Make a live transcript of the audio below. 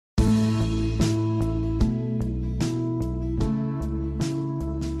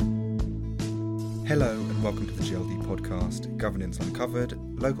Hello and welcome to the GLD podcast, Governance Uncovered,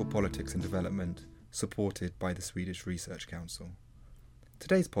 Local Politics and Development, supported by the Swedish Research Council.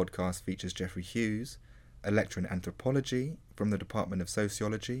 Today's podcast features Geoffrey Hughes, a lecturer in anthropology from the Department of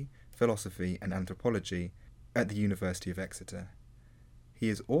Sociology, Philosophy and Anthropology at the University of Exeter. He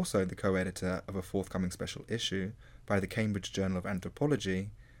is also the co-editor of a forthcoming special issue by the Cambridge Journal of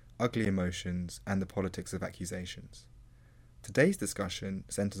Anthropology, Ugly Emotions and the Politics of Accusations. Today's discussion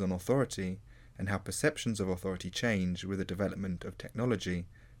centres on authority and how perceptions of authority change with the development of technology,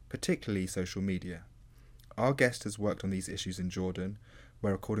 particularly social media. Our guest has worked on these issues in Jordan,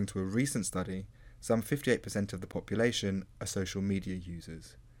 where according to a recent study, some 58% of the population are social media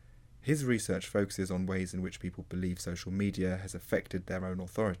users. His research focuses on ways in which people believe social media has affected their own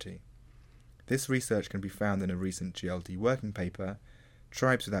authority. This research can be found in a recent GLD working paper,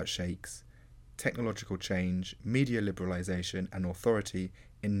 Tribes Without Sheikhs, Technological Change, Media Liberalisation and Authority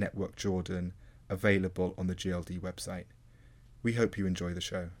in Network Jordan, available on the GLD website. We hope you enjoy the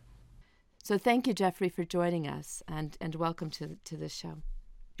show. So thank you, Geoffrey, for joining us, and welcome to this show.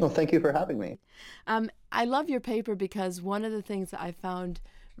 Well, thank you for having me. I love your paper because one of the things that I found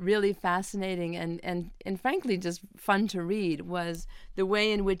really fascinating and frankly just fun to read was the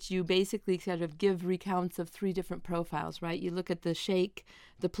way in which you basically sort of give recounts of three different profiles, right? You look at the sheikh,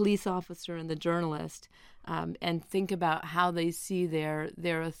 the police officer, and the journalist, and think about how they see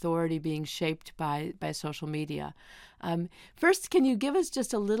their authority being shaped by social media. First, can you give us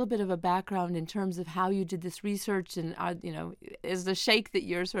just a little bit of a background in terms of how you did this research? And is the sheikh that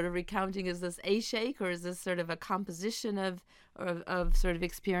you're sort of recounting, is this a sheikh, or is this sort of a composition of sort of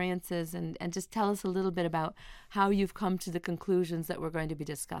experiences? And just tell us a little bit about how you've come to the conclusions that we're going to be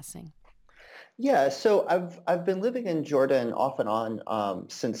discussing. Yeah, so I've been living in Jordan off and on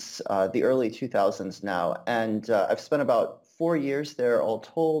since the early 2000s now, and I've spent about 4 years there all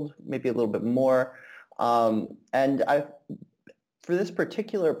told, maybe a little bit more. And for this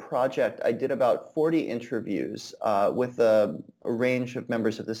particular project, I did about 40 interviews with a range of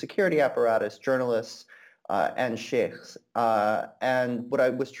members of the security apparatus, journalists, and sheikhs. And what I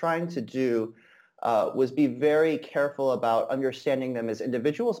was trying to do was be very careful about understanding them as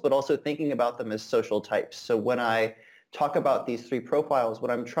individuals, but also thinking about them as social types. So when I talk about these three profiles,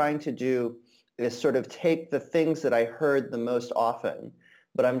 what I'm trying to do is sort of take the things that I heard the most often,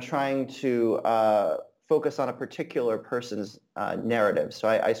 but I'm trying to focus on a particular person's narrative. So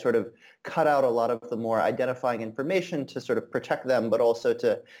I sort of cut out a lot of the more identifying information to sort of protect them, but also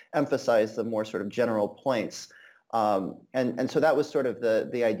to emphasize the more sort of general points. And so that was sort of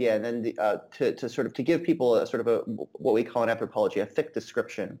the idea, and then to give people a sort of what we call in anthropology a thick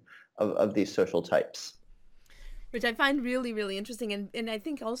description of these social types, which I find really, really interesting, and I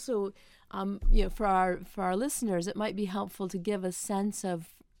think also for our listeners, it might be helpful to give a sense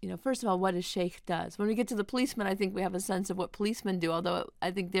of first of all what a sheikh does. When we get to the policeman, I think we have a sense of what policemen do, although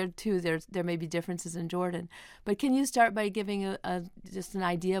I think there may be differences in Jordan. But can you start by giving just an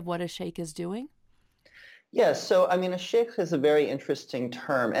idea of what a sheikh is doing? Yeah, so I mean, a sheikh is a very interesting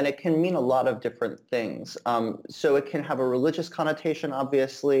term, and it can mean a lot of different things. So it can have a religious connotation,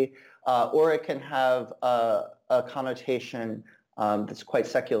 obviously, or it can have a connotation that's quite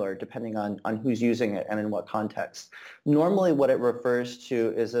secular, depending on who's using it and in what context. Normally, what it refers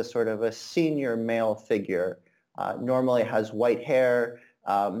to is a sort of a senior male figure. Normally has white hair,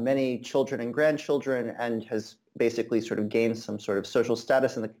 many children and grandchildren, and has basically sort of gained some sort of social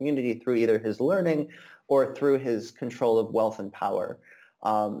status in the community through either his learning or through his control of wealth and power.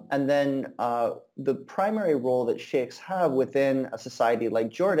 And then the primary role that sheikhs have within a society like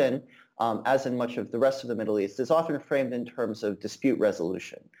Jordan, as in much of the rest of the Middle East, is often framed in terms of dispute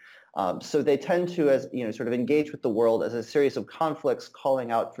resolution. So they tend to, sort of engage with the world as a series of conflicts, calling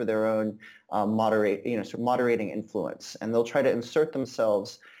out for their own moderating influence, and they'll try to insert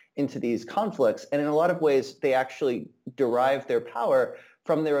themselves into these conflicts. And in a lot of ways, they actually derive their power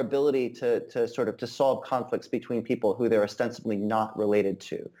from their ability to solve conflicts between people who they're ostensibly not related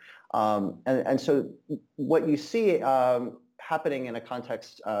to. And so what you see happening in a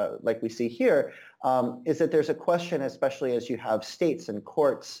context like we see here is that there's a question, especially as you have states and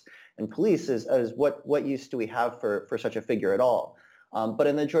courts and police, as what use do we have for such a figure at all? But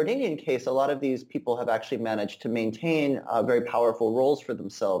in the Jordanian case, a lot of these people have actually managed to maintain very powerful roles for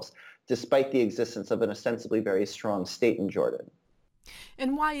themselves, despite the existence of an ostensibly very strong state in Jordan.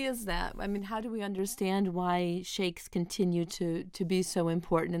 And why is that? I mean, how do we understand why sheikhs continue to be so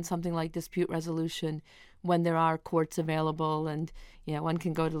important in something like dispute resolution when there are courts available and one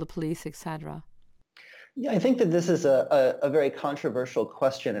can go to the police, etc.? Yeah, I think that this is a very controversial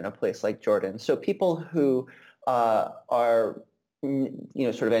question in a place like Jordan. So people who are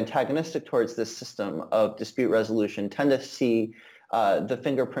sort of antagonistic towards this system of dispute resolution tend to see the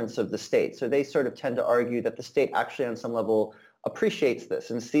fingerprints of the state. So they sort of tend to argue that the state actually on some level appreciates this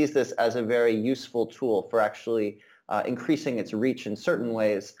and sees this as a very useful tool for actually increasing its reach in certain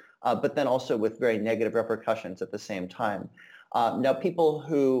ways, but then also with very negative repercussions at the same time. Now, people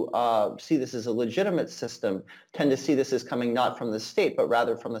who see this as a legitimate system tend to see this as coming not from the state, but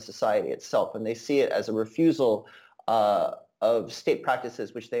rather from the society itself. And they see it as a refusal of state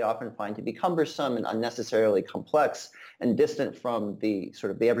practices, which they often find to be cumbersome and unnecessarily complex and distant from the sort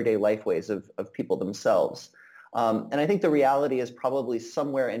of the everyday life ways of people themselves. And I think the reality is probably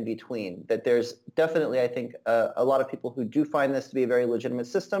somewhere in between, that there's definitely, I think, a lot of people who do find this to be a very legitimate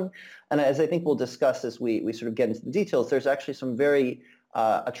system. And as I think we'll discuss as we sort of get into the details, there's actually some very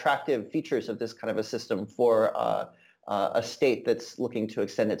attractive features of this kind of a system for a state that's looking to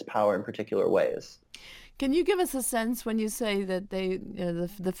extend its power in particular ways. Can you give us a sense when you say that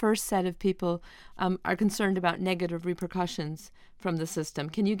the first set of people are concerned about negative repercussions from the system?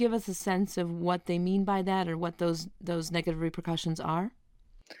 Can you give us a sense of what they mean by that, or what those negative repercussions are?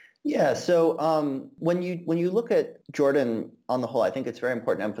 Yeah. So when you look at Jordan on the whole, I think it's very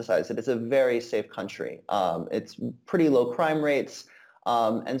important to emphasize that it's a very safe country. It's pretty low crime rates,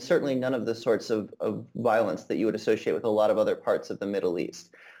 and certainly none of the sorts of violence that you would associate with a lot of other parts of the Middle East.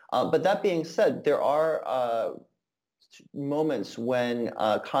 But that being said, there are moments when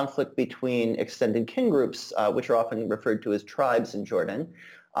conflict between extended kin groups, which are often referred to as tribes in Jordan,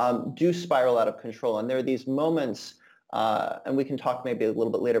 do spiral out of control. And there are these moments, and we can talk maybe a little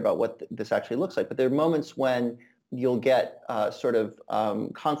bit later about what this actually looks like, but there are moments when you'll get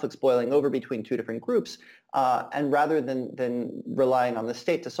conflicts boiling over between two different groups. And rather than relying on the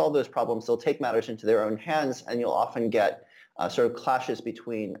state to solve those problems, they'll take matters into their own hands, and you'll often get sort of clashes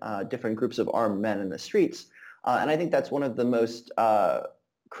between different groups of armed men in the streets. And I think that's one of the most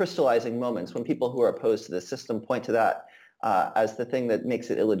crystallizing moments when people who are opposed to the system point to that as the thing that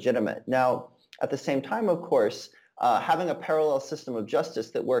makes it illegitimate. Now, at the same time, of course, having a parallel system of justice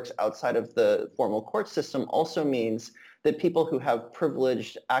that works outside of the formal court system also means that people who have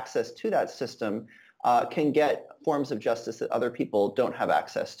privileged access to that system can get forms of justice that other people don't have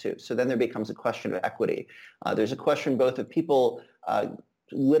access to. So then there becomes a question of equity. There's a question both of people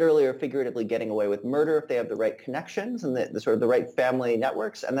literally or figuratively getting away with murder if they have the right connections and the sort of the right family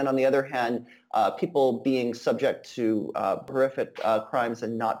networks. And then on the other hand, people being subject to horrific crimes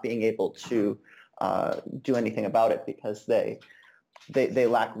and not being able to do anything about it because they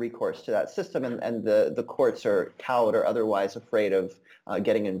lack recourse to that system, and the courts are cowed or otherwise afraid of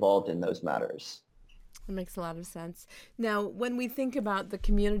getting involved in those matters. That makes a lot of sense. Now, when we think about the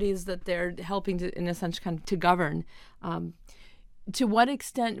communities that they're helping to, in a sense, kind of to govern, to what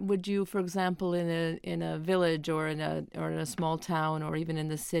extent would you, for example, in a village or in a small town or even in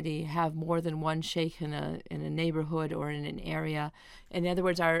the city, have more than one sheikh in a neighborhood or in an area? In other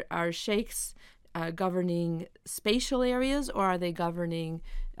words, are sheikhs governing spatial areas, or are they governing,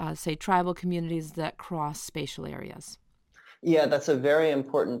 say, tribal communities that cross spatial areas? Yeah, that's a very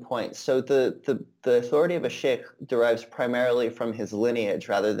important point. So the authority of a sheikh derives primarily from his lineage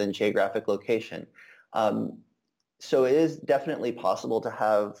rather than geographic location. So it is definitely possible to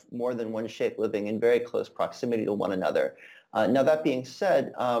have more than one sheikh living in very close proximity to one another. Now, that being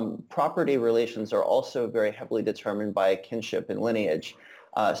said, property relations are also very heavily determined by kinship and lineage.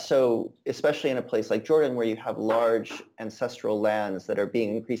 So especially in a place like Jordan, where you have large ancestral lands that are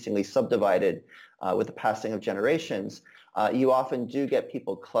being increasingly subdivided with the passing of generations, you often do get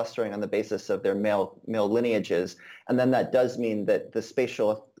people clustering on the basis of their male lineages, and then that does mean that the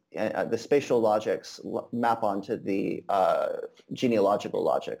spatial logics map onto the genealogical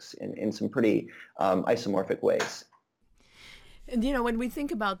logics in some pretty isomorphic ways. And when we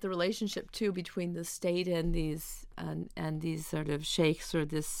think about the relationship too between the state and these sort of sheikhs or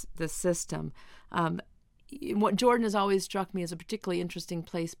this system, what Jordan has always struck me as a particularly interesting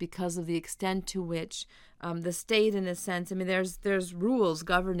place because of the extent to which the state, in a sense, I mean, there's rules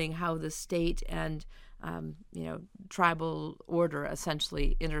governing how the state and tribal order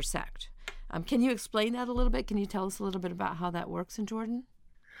essentially intersect. Can you explain that a little bit? Can you tell us a little bit about how that works in Jordan?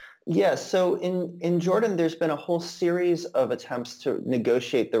 Yeah, so in Jordan, there's been a whole series of attempts to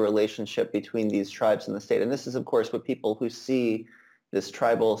negotiate the relationship between these tribes and the state. And this is, of course, what people who see this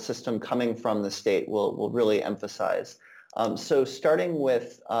tribal system coming from the state will really emphasize. So starting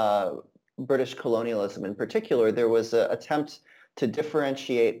with British colonialism in particular, there was an attempt to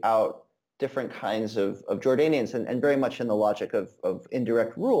differentiate out different kinds of Jordanians and very much in the logic of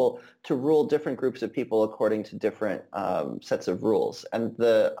indirect rule, to rule different groups of people according to different sets of rules. And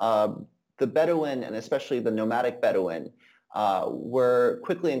the Bedouin, and especially the nomadic Bedouin, were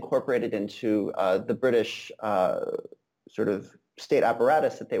quickly incorporated into the British sort of state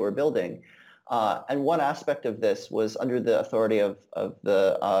apparatus that they were building. And one aspect of this was under the authority of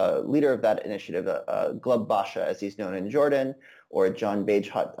the leader of that initiative, Glub Basha, as he's known in Jordan, or John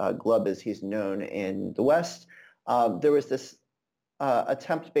Bejhat Glub, as he's known in the West. There was this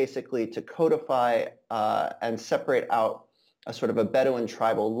attempt basically to codify and separate out a sort of a Bedouin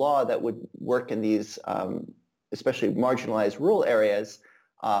tribal law that would work in these especially marginalized rural areas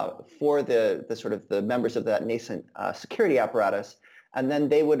for the sort of the members of that nascent security apparatus. And then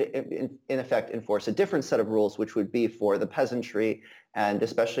they would, in effect, enforce a different set of rules, which would be for the peasantry, and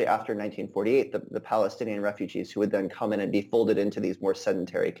especially after 1948, the Palestinian refugees who would then come in and be folded into these more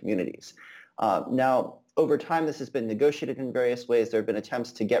sedentary communities. Now, over time, this has been negotiated in various ways. There have been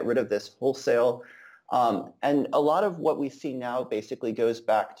attempts to get rid of this wholesale. And a lot of what we see now basically goes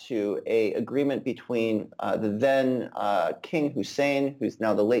back to an agreement between the then King Hussein, who's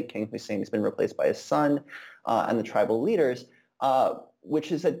now the late King Hussein, who's been replaced by his son, and the tribal leaders,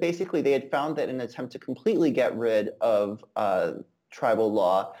 which is that basically they had found that in an attempt to completely get rid of tribal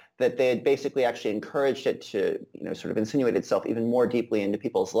law, that they had basically actually encouraged it to, sort of insinuate itself even more deeply into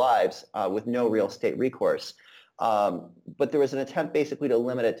people's lives with no real state recourse. But there was an attempt basically to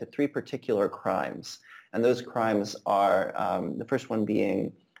limit it to 3 particular crimes. And those crimes are the first one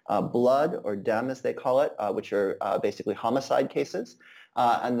being blood, or dam as they call it, which are basically homicide cases.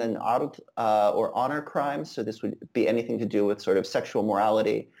 And then ard, or honor crimes. So this would be anything to do with sort of sexual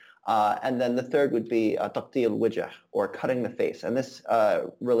morality. And then the third would be taqti al-wajh, or cutting the face. And this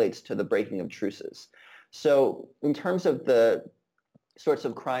relates to the breaking of truces. So in terms of the sorts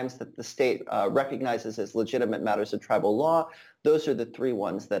of crimes that the state recognizes as legitimate matters of tribal law, those are the 3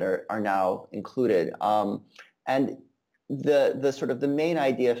 ones that are now included. And the sort of the main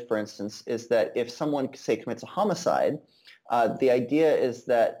idea, for instance, is that if someone, say, commits a homicide, the idea is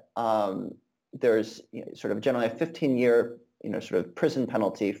that there's sort of generally a 15-year sort of prison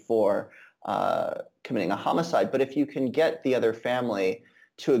penalty for committing a homicide. But if you can get the other family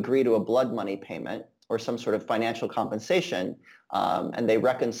to agree to a blood money payment or some sort of financial compensation, and they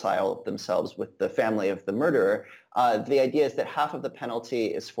reconcile themselves with the family of the murderer, the idea is that half of the penalty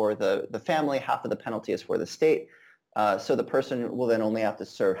is for the family, half of the penalty is for the state. So the person will then only have to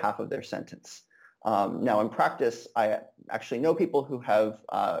serve half of their sentence. Now, in practice, I actually know people who have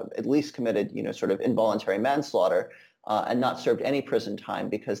at least committed, sort of involuntary manslaughter and not served any prison time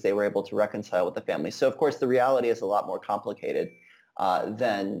because they were able to reconcile with the family. So, of course, the reality is a lot more complicated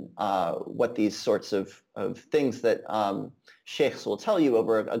than what these sorts of things that sheikhs will tell you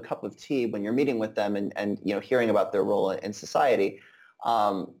over a cup of tea when you're meeting with them and hearing about their role in society.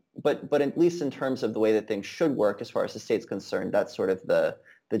 But at least in terms of the way that things should work as far as the state's concerned, that's sort of the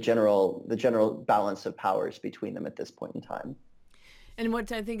general balance of powers between them at this point in time. And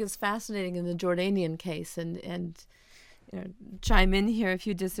what I think is fascinating in the Jordanian case, and chime in here if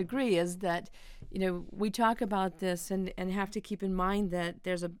you disagree, is that we talk about this and have to keep in mind that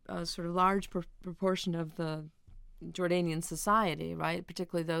there's a sort of large proportion of the Jordanian society, right,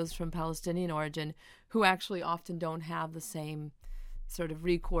 particularly those from Palestinian origin, who actually often don't have the same sort of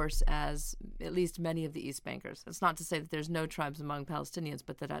recourse as at least many of the East Bankers. It's not to say that there's no tribes among Palestinians,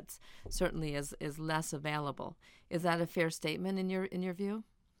 but that's certainly is less available. Is that a fair statement in your view?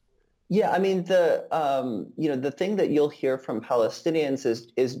 Yeah, I mean the thing that you'll hear from Palestinians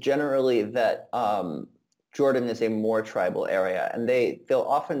is generally that Jordan is a more tribal area, and they'll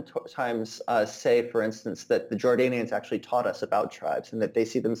oftentimes say, for instance, that the Jordanians actually taught us about tribes, and that they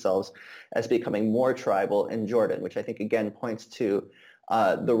see themselves as becoming more tribal in Jordan, which I think again points to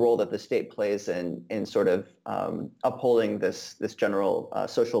the role that the state plays in sort of upholding this general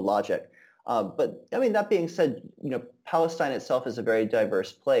social logic. But I mean, that being said, Palestine itself is a very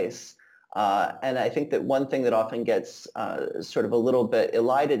diverse place. And I think that one thing that often gets sort of a little bit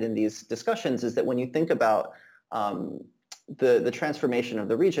elided in these discussions is that when you think about the transformation of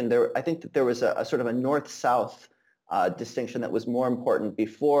the region, I think that there was a sort of a north-south distinction that was more important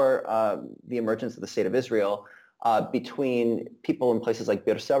before the emergence of the State of Israel between people in places like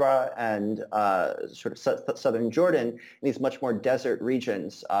Beersheba and sort of southern Jordan, in these much more desert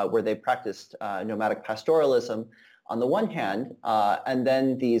regions where they practiced nomadic pastoralism on the one hand, and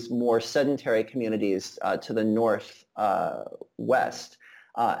then these more sedentary communities to the north west.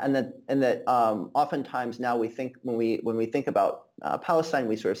 And that oftentimes now we think when we think about Palestine,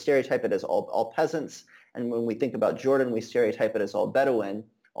 we sort of stereotype it as all peasants, and when we think about Jordan, we stereotype it as all Bedouin,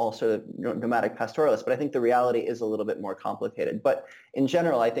 all sort of nomadic pastoralists. But I think the reality is a little bit more complicated. But in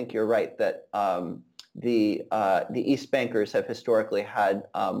general, I think you're right that the East Bankers have historically had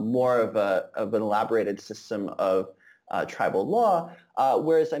more of an elaborated system of tribal law.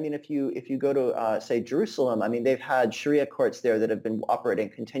 Whereas, I mean, if you go to, say, Jerusalem, I mean, they've had Sharia courts there that have been operating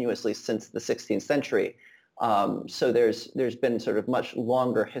continuously since the 16th century. So there's been sort of much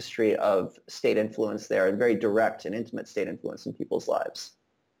longer history of state influence there and very direct and intimate state influence in people's lives.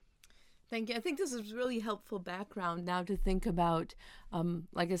 Thank you. I think this is really helpful background now to think about,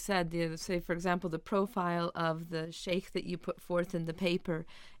 like I said, say, for example, the profile of the sheikh that you put forth in the paper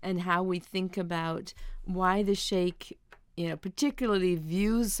and how we think about why the sheikh, particularly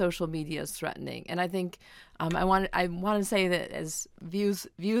views social media as threatening. And I think I want to say that as views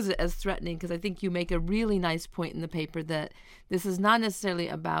it as threatening because I think you make a really nice point in the paper that this is not necessarily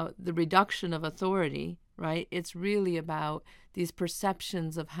about the reduction of authority, right? It's really about these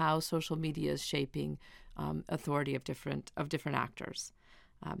perceptions of how social media is shaping authority of different actors.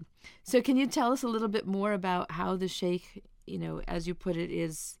 So can you tell us a little bit more about how the sheikh, as you put it,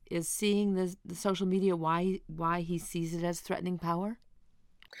 is seeing the social media, why he sees it as threatening power?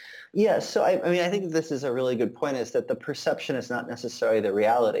 Yeah, so I mean, I think this is a really good point, is that the perception is not necessarily the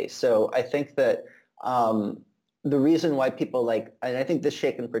reality. So I think that the reason why people and I think this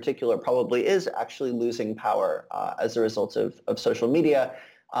sheikh in particular probably is actually losing power as a result of social media.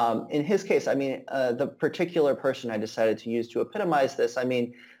 In his case, I mean, the particular person I decided to use to epitomize this, I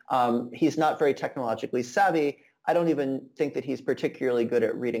mean, he's not very technologically savvy. I don't even think that he's particularly good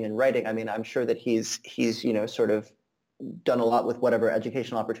at reading and writing. I mean, I'm sure that he's sort of done a lot with whatever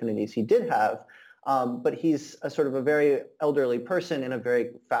educational opportunities he did have, but he's a sort of a very elderly person in a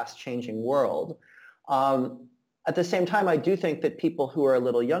very fast-changing world. At the same time, I do think that people who are a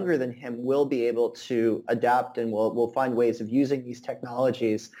little younger than him will be able to adapt and will find ways of using these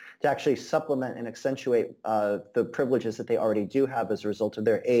technologies to actually supplement and accentuate the privileges that they already do have as a result of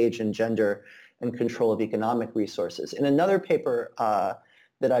their age and gender and control of economic resources. In another paper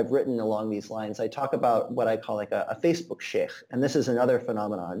that I've written along these lines, I talk about what I call like a Facebook sheikh. And this is another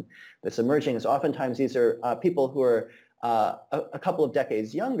phenomenon that's emerging, is oftentimes these are people who are a couple of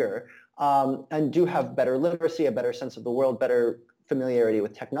decades younger and do have better literacy, a better sense of the world, better familiarity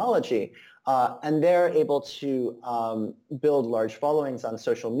with technology. And they're able to build large followings on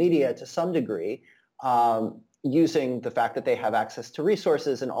social media to some degree, using the fact that they have access to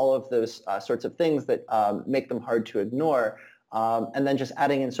resources and all of those sorts of things that make them hard to ignore. And then just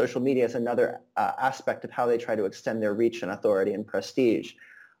adding in social media as another aspect of how they try to extend their reach and authority and prestige.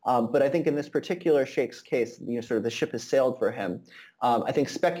 But I think in this particular sheikh's case, sort of the ship has sailed for him. I think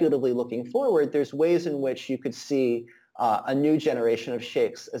speculatively looking forward, there's ways in which you could see a new generation of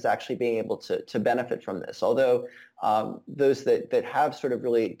sheikhs as actually being able to benefit from this. Although those that have sort of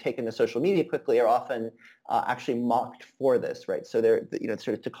really taken to social media quickly are often actually mocked for this, right? So they're,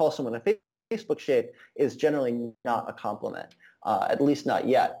 sort of to call someone a Facebook sheikh is generally not a compliment, at least not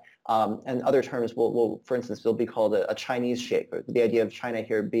yet. And other terms will, for instance, will be called a Chinese sheikh, or the idea of China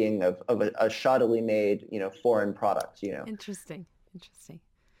here being of a shoddily made, foreign product, Interesting.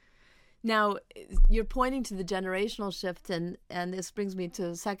 Now, you're pointing to the generational shift, and this brings me to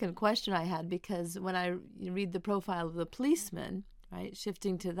the second question I had, because when I read the profile of the policeman, right,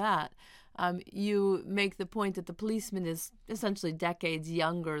 shifting to that, you make the point that the policeman is essentially decades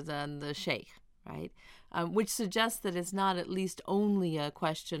younger than the sheikh, right? Which suggests that it's not at least only a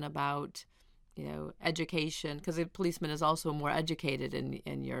question about, education, because the policeman is also more educated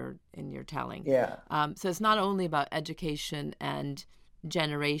in your telling. Yeah. So it's not only about education and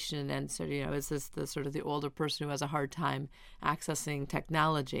generation and sort of, is this the sort of the older person who has a hard time accessing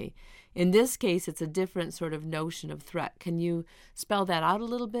technology? In this case, it's a different sort of notion of threat. Can you spell that out a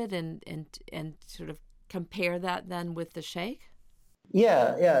little bit and sort of compare that then with the sheikh?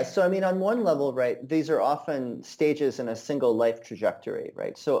 Yeah. So, I mean, on one level, right, these are often stages in a single life trajectory,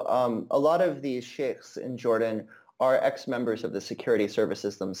 right? So a lot of these sheikhs in Jordan are ex-members of the security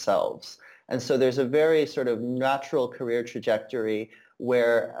services themselves. And so there's a very sort of natural career trajectory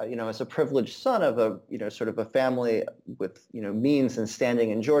where, as a privileged son of a, sort of a family with, means and standing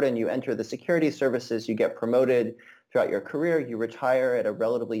in Jordan, you enter the security services, you get promoted throughout your career, you retire at a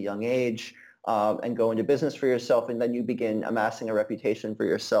relatively young age, and go into business for yourself, and then you begin amassing a reputation for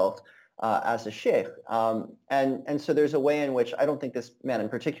yourself as a sheikh. And so there's a way in which I don't think this man in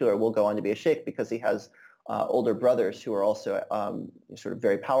particular will go on to be a sheikh, because he has older brothers who are also sort of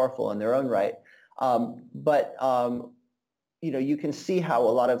very powerful in their own right. But you can see how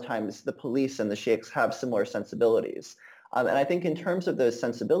a lot of times the police and the sheikhs have similar sensibilities. And I think in terms of those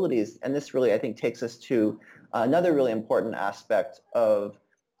sensibilities, and this really, I think, takes us to another really important aspect of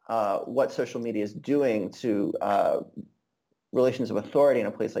what social media is doing to relations of authority in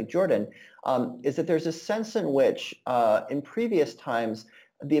a place like Jordan, is that there's a sense in which in previous times,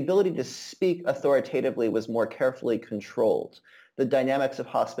 the ability to speak authoritatively was more carefully controlled. The dynamics of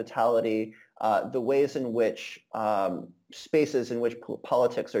hospitality, the ways in which spaces in which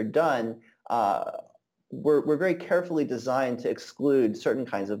politics are done were very carefully designed to exclude certain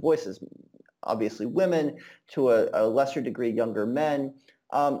kinds of voices, obviously women, to a lesser degree younger men.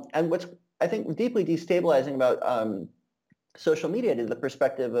 And what's, I think, deeply destabilizing about social media to the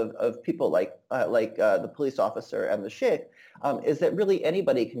perspective of people like the police officer and the sheikh is that really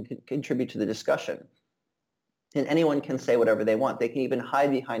anybody can contribute to the discussion. And anyone can say whatever they want. They can even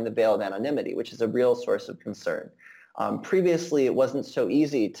hide behind the veil of anonymity, which is a real source of concern. Previously, it wasn't so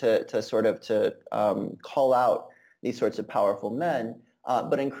easy to call out these sorts of powerful men,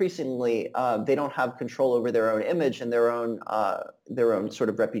 but increasingly they don't have control over their own image and their own sort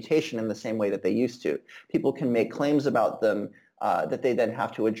of reputation in the same way that they used to. People can make claims about them that they then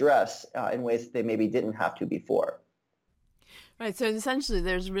have to address in ways that they maybe didn't have to before. Right. So essentially,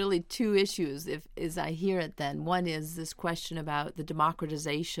 there's really two issues, if as I hear it then. One is this question about the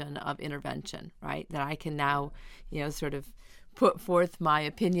democratization of intervention, right? That I can now, sort of put forth my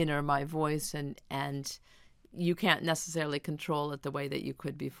opinion or my voice, and you can't necessarily control it the way that you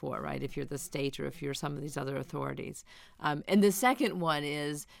could before, right? If you're the state or if you're some of these other authorities. And the second one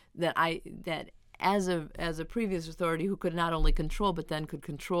is that as a previous authority who could not only control but then could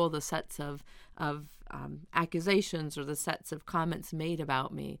control the sets of accusations or the sets of comments made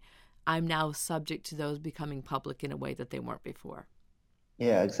about me, I'm now subject to those becoming public in a way that they weren't before.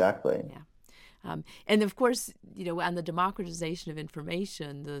 Yeah, exactly. Yeah. And of course, on the democratization of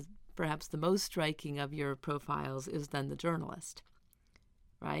information, perhaps the most striking of your profiles is then the journalist,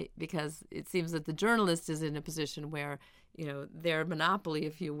 right? Because it seems that the journalist is in a position where, their monopoly,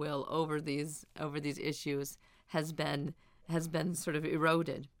 if you will, over these issues has been sort of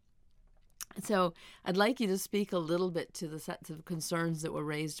eroded. So I'd like you to speak a little bit to the sets of concerns that were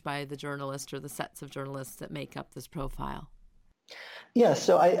raised by the journalist or the sets of journalists that make up this profile. Yeah,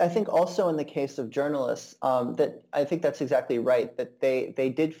 so I think also in the case of journalists, that I think that's exactly right, that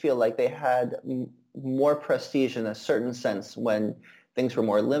they did feel like they had more prestige in a certain sense when things were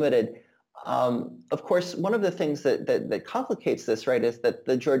more limited. Of course, one of the things that complicates this, right, is that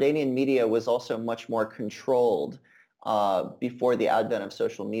the Jordanian media was also much more controlled before the advent of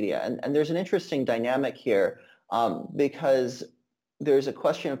social media. And there's an interesting dynamic here because there's a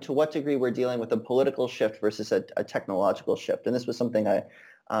question of to what degree we're dealing with a political shift versus a technological shift. And this was something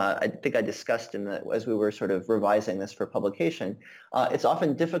I think I discussed as we were sort of revising this for publication. It's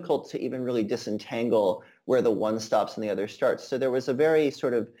often difficult to even really disentangle where the one stops and the other starts. So there was a very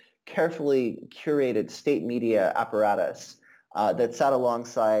sort of carefully curated state media apparatus that sat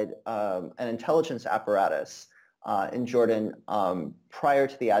alongside an intelligence apparatus in Jordan prior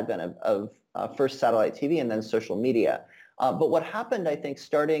to the advent of first satellite TV and then social media. But what happened, I think,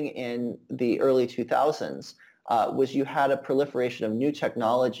 starting in the early 2000s was you had a proliferation of new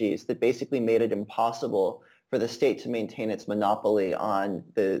technologies that basically made it impossible for the state to maintain its monopoly on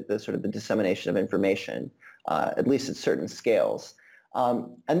the sort of the dissemination of information, at least at certain scales.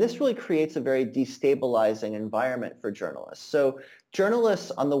 And this really creates a very destabilizing environment for journalists. So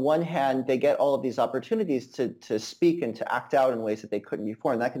journalists, on the one hand, they get all of these opportunities to speak and to act out in ways that they couldn't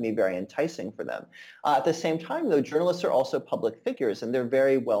before, and that can be very enticing for them. At the same time, though, journalists are also public figures, and they're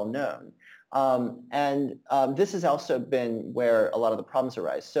very well known. This has also been where a lot of the problems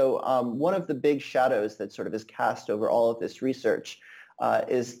arise. So one of the big shadows that sort of is cast over all of this research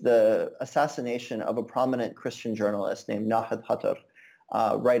is the assassination of a prominent Christian journalist named Nahad Hatter,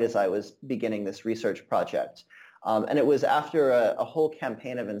 right as I was beginning this research project. And it was after a whole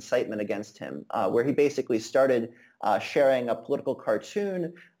campaign of incitement against him, where he basically started sharing a political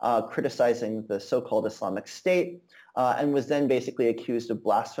cartoon criticizing the so-called Islamic State, and was then basically accused of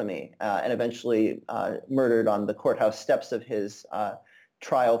blasphemy and eventually murdered on the courthouse steps of his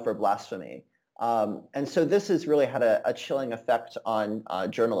trial for blasphemy. And so this has really had a chilling effect on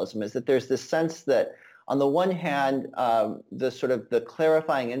journalism, is that there's this sense that on the one hand, the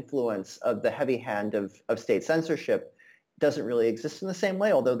clarifying influence of the heavy hand of state censorship doesn't really exist in the same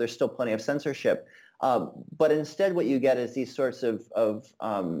way, although there's still plenty of censorship. But instead, what you get is these sorts of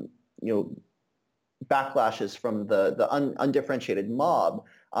backlashes from the undifferentiated mob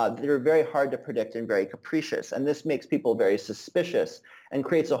that are very hard to predict and very capricious. And this makes people very suspicious and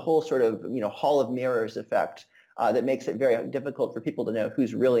creates a whole sort of hall of mirrors effect that makes it very difficult for people to know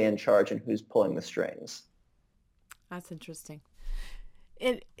who's really in charge and who's pulling the strings. That's interesting.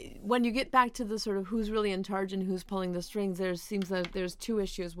 When you get back to the sort of who's really in charge and who's pulling the strings, there seems that there's two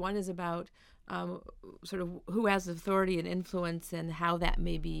issues. One is about sort of who has authority and influence and how that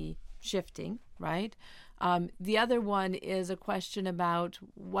may be shifting, right? The other one is a question about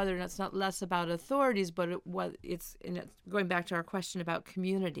whether or not it's not less about authorities, but it's going back to our question about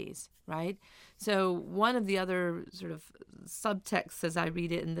communities, right? So one of the other sort of subtexts, as I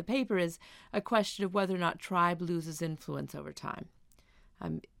read it in the paper, is a question of whether or not tribe loses influence over time.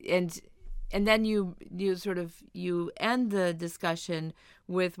 And then you end the discussion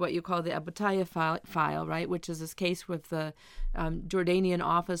with what you call the Abutaya file, right, which is this case with the Jordanian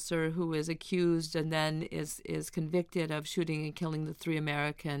officer who is accused and then is convicted of shooting and killing the 3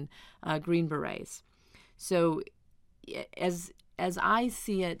 American Green Berets. So, as I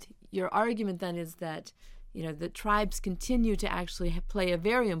see it, your argument then is that the tribes continue to actually play a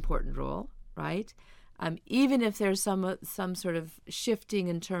very important role, right? Even if there's some sort of shifting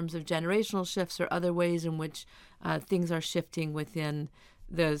in terms of generational shifts or other ways in which things are shifting within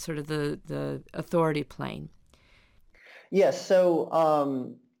the sort of the authority plane. Yes.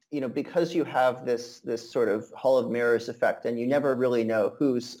 So, because you have this sort of hall of mirrors effect, and you never really know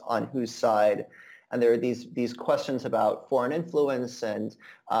who's on whose side, and there are these questions about foreign influence, and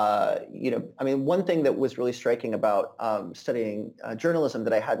one thing that was really striking about studying journalism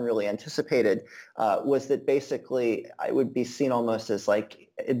that I hadn't really anticipated was that basically I would be seen almost as like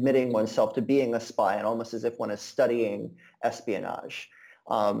admitting oneself to being a spy, and almost as if one is studying espionage.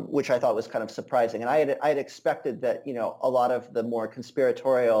 Which I thought was kind of surprising. And I had expected that, a lot of the more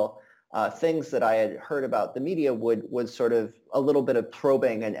conspiratorial things that I had heard about the media would sort of a little bit of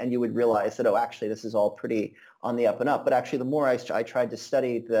probing, and you would realize that, actually, this is all pretty on the up and up. But actually, the more I tried to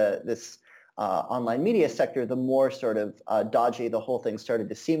study this online media sector, the more sort of dodgy the whole thing started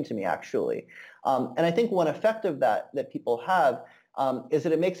to seem to me, actually. And I think one effect of that people have is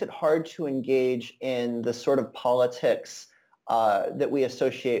that it makes it hard to engage in the sort of politics that we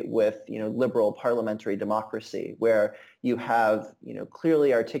associate with, liberal parliamentary democracy, where you have,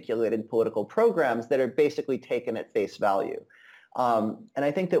 clearly articulated political programs that are basically taken at face value. And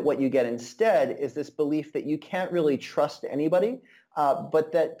I think that what you get instead is this belief that you can't really trust anybody,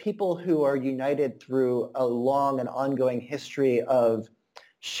 but that people who are united through a long and ongoing history of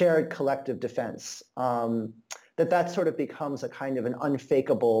shared collective defense, that sort of becomes a kind of an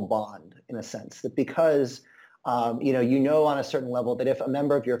unfakeable bond, in a sense, that because on a certain level that if a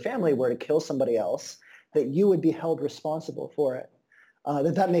member of your family were to kill somebody else, that you would be held responsible for it.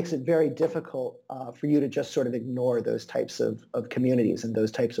 That makes it very difficult for you to just sort of ignore those types of communities and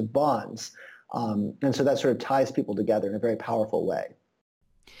those types of bonds. And so that sort of ties people together in a very powerful way.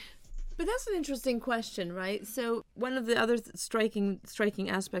 But that's an interesting question, right? So one of the other striking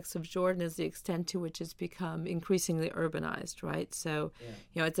aspects of Jordan is the extent to which it's become increasingly urbanized, right? So,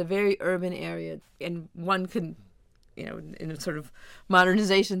 it's a very urban area, and one could, in a sort of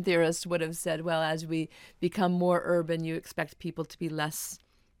modernization theorist would have said, well, as we become more urban, you expect people to be less,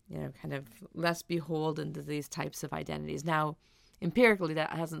 kind of less beholden to these types of identities. Now, empirically,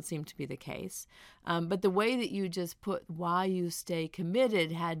 that hasn't seemed to be the case. But the way that you just put why you stay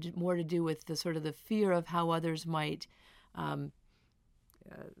committed had more to do with the sort of the fear of how others might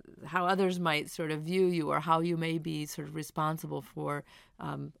sort of view you, or how you may be sort of responsible for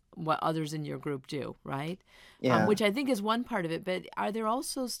what others in your group do, right? Yeah. Which I think is one part of it. But are there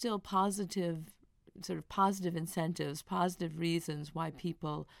also still positive incentives, positive reasons why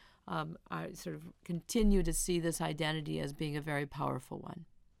people I sort of continue to see this identity as being a very powerful one?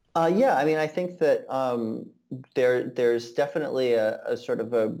 I think that there's definitely a sort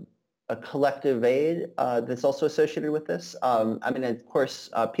of a collective aid that's also associated with this. Of course,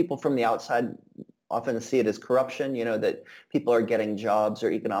 people from the outside often see it as corruption, that people are getting jobs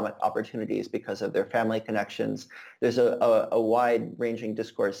or economic opportunities because of their family connections. There's a wide-ranging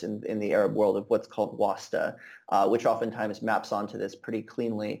discourse in the Arab world of what's called wasta, which oftentimes maps onto this pretty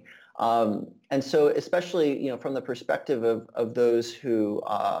cleanly. And so especially, from the perspective of those who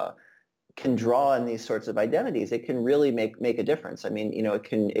can draw in these sorts of identities, it can really make a difference.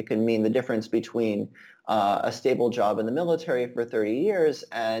 It can mean the difference between a stable job in the military for 30 years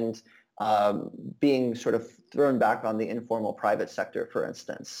and being sort of thrown back on the informal private sector, for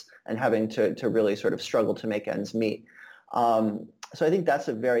instance, and having to really sort of struggle to make ends meet. So I think that's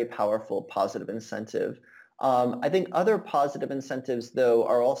a very powerful positive incentive. I think other positive incentives, though,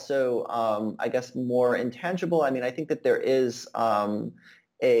 are also, more intangible. I think that there is a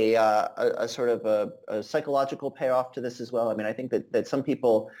sort of a psychological payoff to this as well. I think that some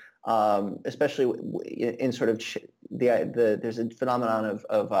people, especially in sort of there's a phenomenon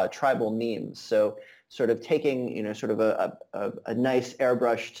of tribal memes. So sort of taking, sort of a nice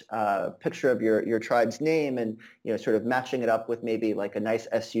airbrushed picture of your tribe's name and, sort of matching it up with maybe like a nice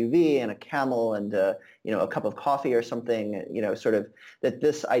SUV and a camel and, a cup of coffee or something, sort of that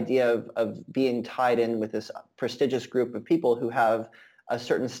this idea of being tied in with this prestigious group of people who have a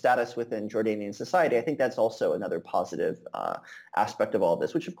certain status within Jordanian society. I think that's also another positive aspect of all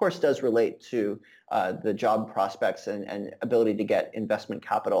this, which of course does relate to the job prospects and ability to get investment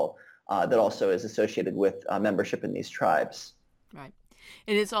capital that also is associated with membership in these tribes. Right.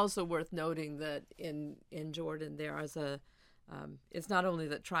 And it's also worth noting that in Jordan there is it's not only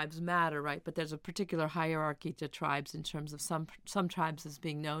that tribes matter, right, but there's a particular hierarchy to tribes in terms of some tribes as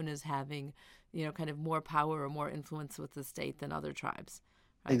being known as having, kind of more power or more influence with the state than other tribes.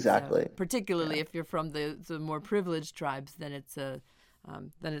 Right? Exactly. So particularly if you're from the more privileged tribes, then it's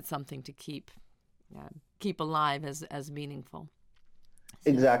something to keep alive as meaningful. So.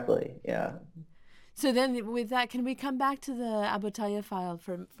 Exactly. Yeah. So then with that, can we come back to the Abu Taya file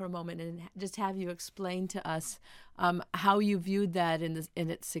for a moment and just have you explain to us how you viewed that in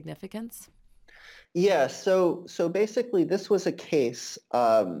its significance? Yeah, so basically this was a case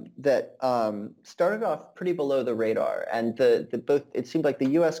that started off pretty below the radar, and both it seemed like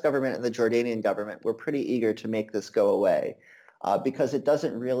the U.S. government and the Jordanian government were pretty eager to make this go away because it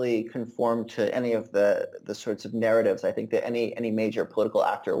doesn't really conform to any of the sorts of narratives I think that any major political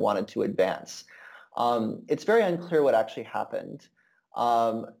actor wanted to advance. It's very unclear what actually happened,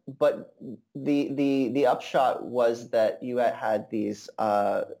 but the upshot was that you had these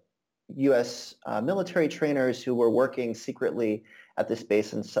U.S. Military trainers who were working secretly at this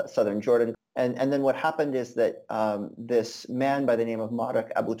base in southern Jordan. And then what happened is that this man by the name of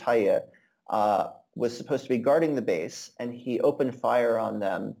Marek Abu Taya was supposed to be guarding the base, and he opened fire on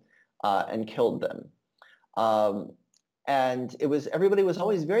them and killed them. And everybody was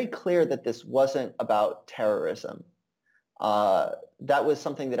always very clear that this wasn't about terrorism. That was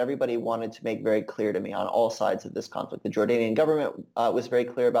something that everybody wanted to make very clear to me on all sides of this conflict. The Jordanian government was very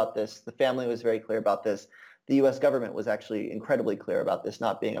clear about this. The family was very clear about this. The U.S. government was actually incredibly clear about this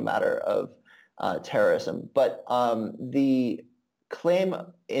not being a matter of terrorism. But the claim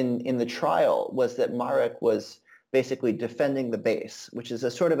in the trial was that Marek was basically defending the base, which is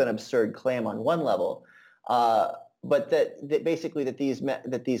a sort of an absurd claim on one level. But that basically that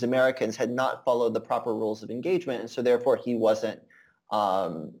these Americans had not followed the proper rules of engagement, and so therefore he wasn't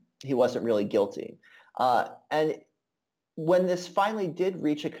really guilty. And when this finally did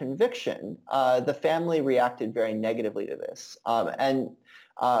reach a conviction, the family reacted very negatively to this. And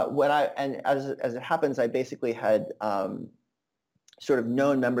as it happens, I basically had sort of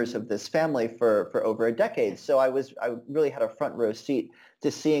known members of this family for over a decade, so I really had a front row seat to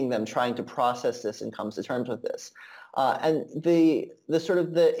seeing them trying to process this and come to terms with this. And the sort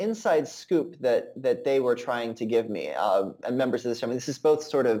of the inside scoop that they were trying to give me, and members of this family, this is both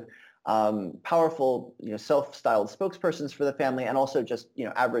sort of powerful, self-styled spokespersons for the family, and also just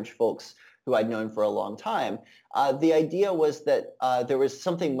average folks who I'd known for a long time. The idea was that there was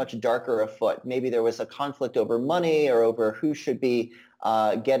something much darker afoot. Maybe there was a conflict over money or over who should be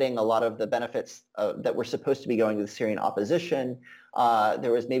getting a lot of the benefits that were supposed to be going to the Syrian opposition.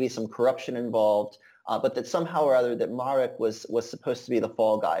 There was maybe some corruption involved, but that somehow or other that Marek was supposed to be the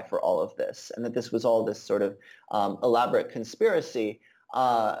fall guy for all of this, and that this was all this sort of elaborate conspiracy,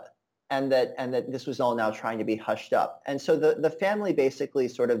 and that this was all now trying to be hushed up. And so the family basically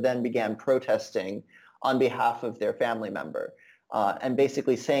sort of then began protesting on behalf of their family member, and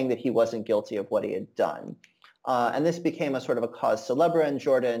basically saying that he wasn't guilty of what he had done. And this became a sort of a cause célèbre in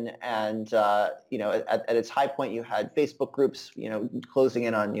Jordan. And, at its high point, you had Facebook groups, closing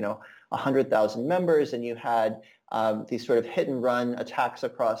in on, 100,000 members. And you had these sort of hit and run attacks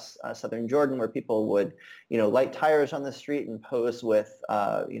across southern Jordan where people would, light tires on the street and pose with,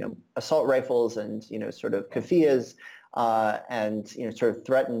 assault rifles and, sort of keffiyehs, and, sort of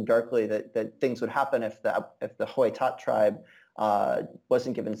threaten darkly that things would happen if the Hoitat tribe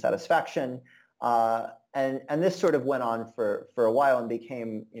wasn't given satisfaction. And this sort of went on for a while and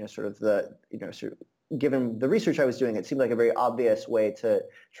became, given the research I was doing, it seemed like a very obvious way to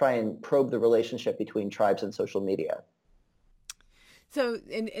try and probe the relationship between tribes and social media. So,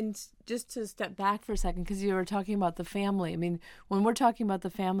 and just to step back for a second, because you were talking about the family. I mean, when we're talking about the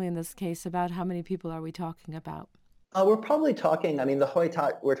family in this case, about how many people are we talking about? We're probably talking, the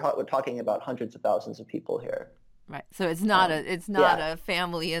Hoitat, we're talking about hundreds of thousands of people here. Right. So it's not a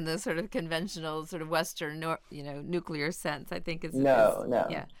family in the sort of conventional sort of Western, nuclear sense. I think it's no.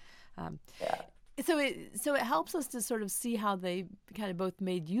 Yeah. Yeah. So it helps us to sort of see how they kind of both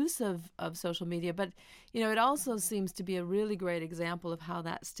made use of social media, but it also seems to be a really great example of how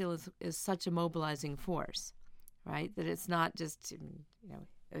that still is such a mobilizing force, right? That it's not just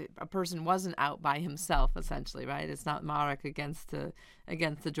a person wasn't out by himself, essentially, right? It's not Marek against the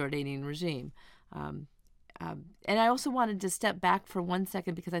Jordanian regime. And I also wanted to step back for 1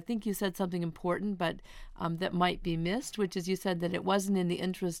 second because I think you said something important, but that might be missed, which is you said that it wasn't in the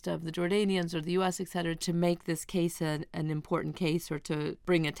interest of the Jordanians or the U.S., et cetera, to make this case an important case or to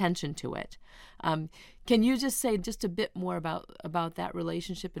bring attention to it. Can you just say just a bit more about that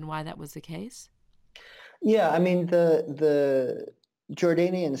relationship and why that was the case? Yeah, I mean, the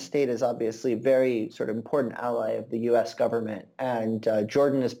Jordanian state is obviously a very sort of important ally of the U.S. government, and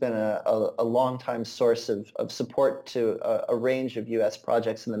Jordan has been a long-time source of support to a range of U.S.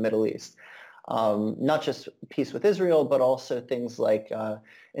 projects in the Middle East. Not just peace with Israel, but also things like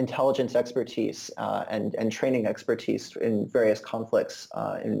intelligence expertise and training expertise in various conflicts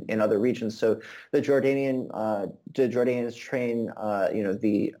in other regions. So the Jordanians train,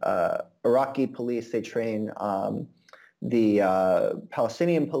 the Iraqi police, they train the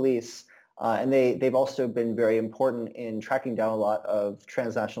Palestinian police, and they've also been very important in tracking down a lot of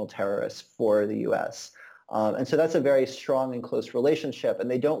transnational terrorists for the U.S. And so that's a very strong and close relationship,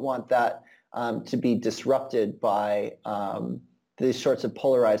 and they don't want that to be disrupted by these sorts of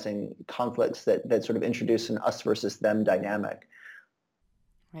polarizing conflicts that sort of introduce an us versus them dynamic.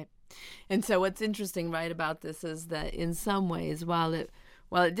 Right. And so what's interesting, right, about this is that in some ways, while it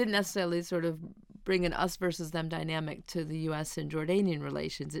didn't necessarily sort of bring an us versus them dynamic to the U.S. and Jordanian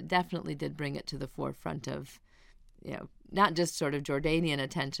relations, it definitely did bring it to the forefront of, not just sort of Jordanian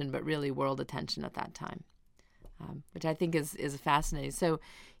attention, but really world attention at that time, which I think is fascinating. So,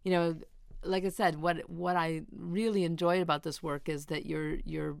 like I said, what I really enjoyed about this work is that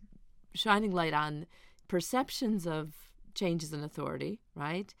you're shining light on perceptions of changes in authority,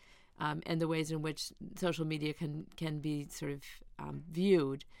 right, and the ways in which social media can be sort of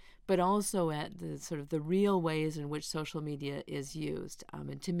viewed, but also at the sort of the real ways in which social media is used.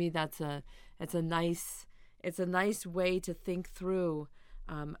 And to me, it's a nice way to think through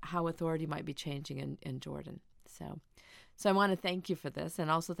how authority might be changing in Jordan. So I want to thank you for this, and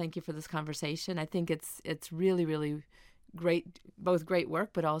also thank you for this conversation. I think it's really, really great, both great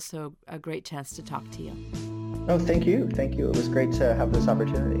work, but also a great chance to talk to you. Oh, thank you. Thank you. It was great to have this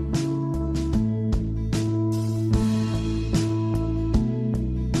opportunity.